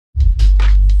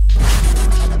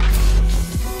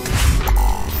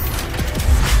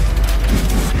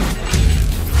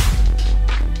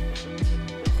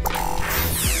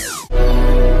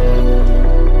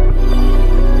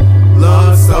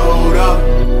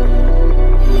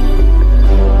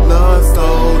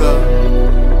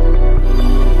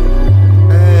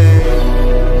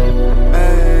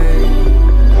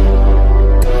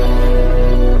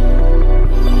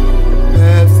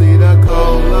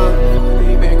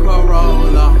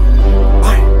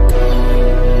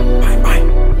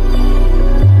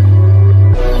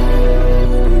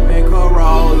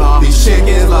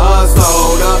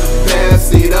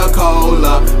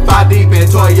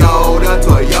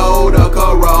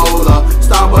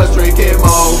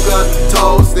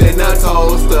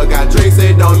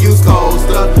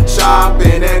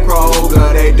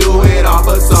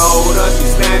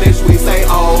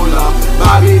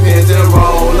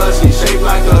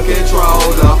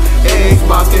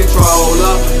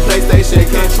controller, PlayStation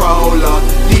controller,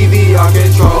 DVR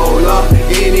controller,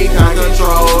 any kind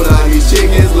controller. These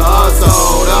chickens love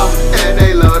soda, and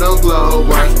they love them glow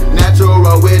works.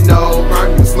 Natural with no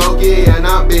perm, smokey and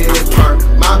I'm big perm.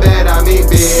 My bad, I mean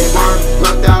big worm,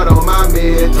 flunked out on my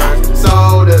midterms.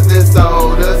 Sodas and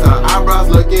sodas, her eyebrows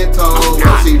looking told.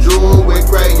 She drew with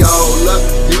crayola,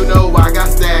 you know I got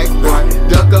stacks, boy.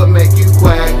 Dukk'll make you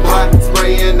quack, boy.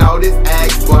 Spraying all this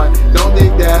axe, boy. Don't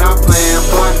think that I'm playing,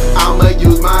 boy. I'ma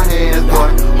use my hands, boy.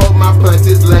 Hope my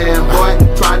punches land, boy.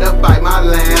 Try to fight my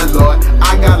landlord.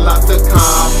 I got lots of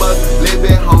commas,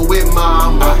 living home with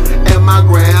mama and my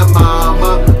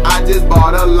grandmama. I just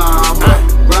bought a llama,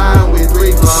 riding with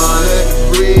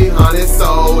 300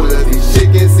 sodas. These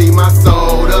chickens see my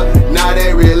soda, now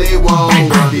they really want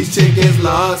one. These chickens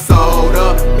love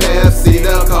soda, Pepsi,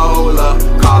 the Cola.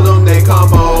 Call them, they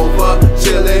come over,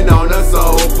 chilling on the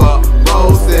sofa,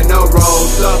 roasting the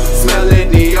roaster,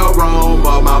 smelling the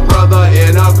aroma. My brother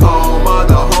in a coma,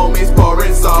 the homies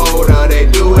pouring soda. They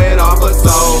do it off of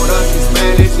soda. She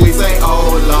Spanish, we say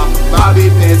hola. Bobby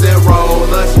pins and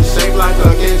roller, she shake like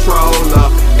a controller.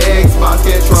 Xbox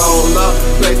controller,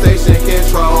 PlayStation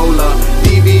controller,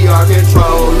 DVR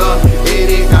controller,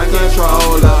 any kind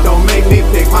controller. Don't make me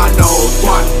pick my nose,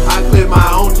 boy. I clip my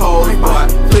own toes, boy.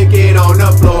 Flick it on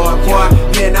the floor, boy.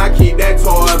 And I keep that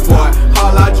toy, boy.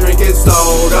 All I drink is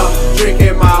soda,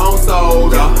 drinking my own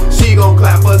soda. She gon'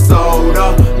 clap for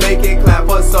soda, make it clap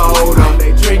for soda.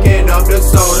 They drinking up the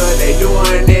soda, they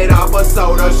doing it off of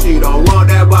soda. She don't want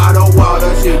that bottled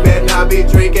water, she better not be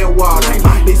drinking water.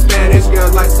 These Spanish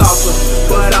girls like salsa,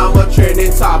 but I'm a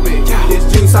trending topic. This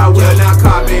juice I will not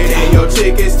copy, and your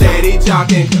chicken steady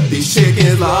jocking. These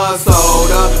chickens love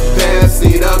soda,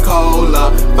 Pepsi, the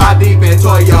Cola. 5 deep in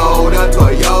Toyota,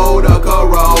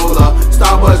 Corolla.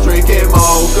 Starbucks drinking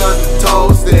mocha,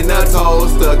 toast in the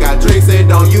toaster. Got drinks and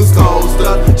don't use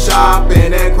coaster.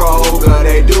 Shopping at Kroger,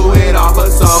 they do it off of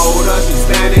soda. She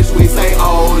Spanish, we say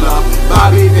hola.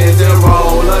 Bobby pins and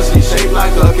roller, she shaped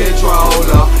like a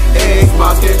controller.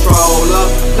 Xbox controller,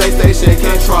 PlayStation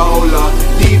controller,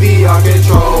 DVR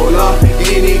controller,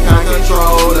 any kind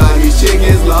controller. These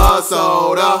chickens love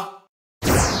soda.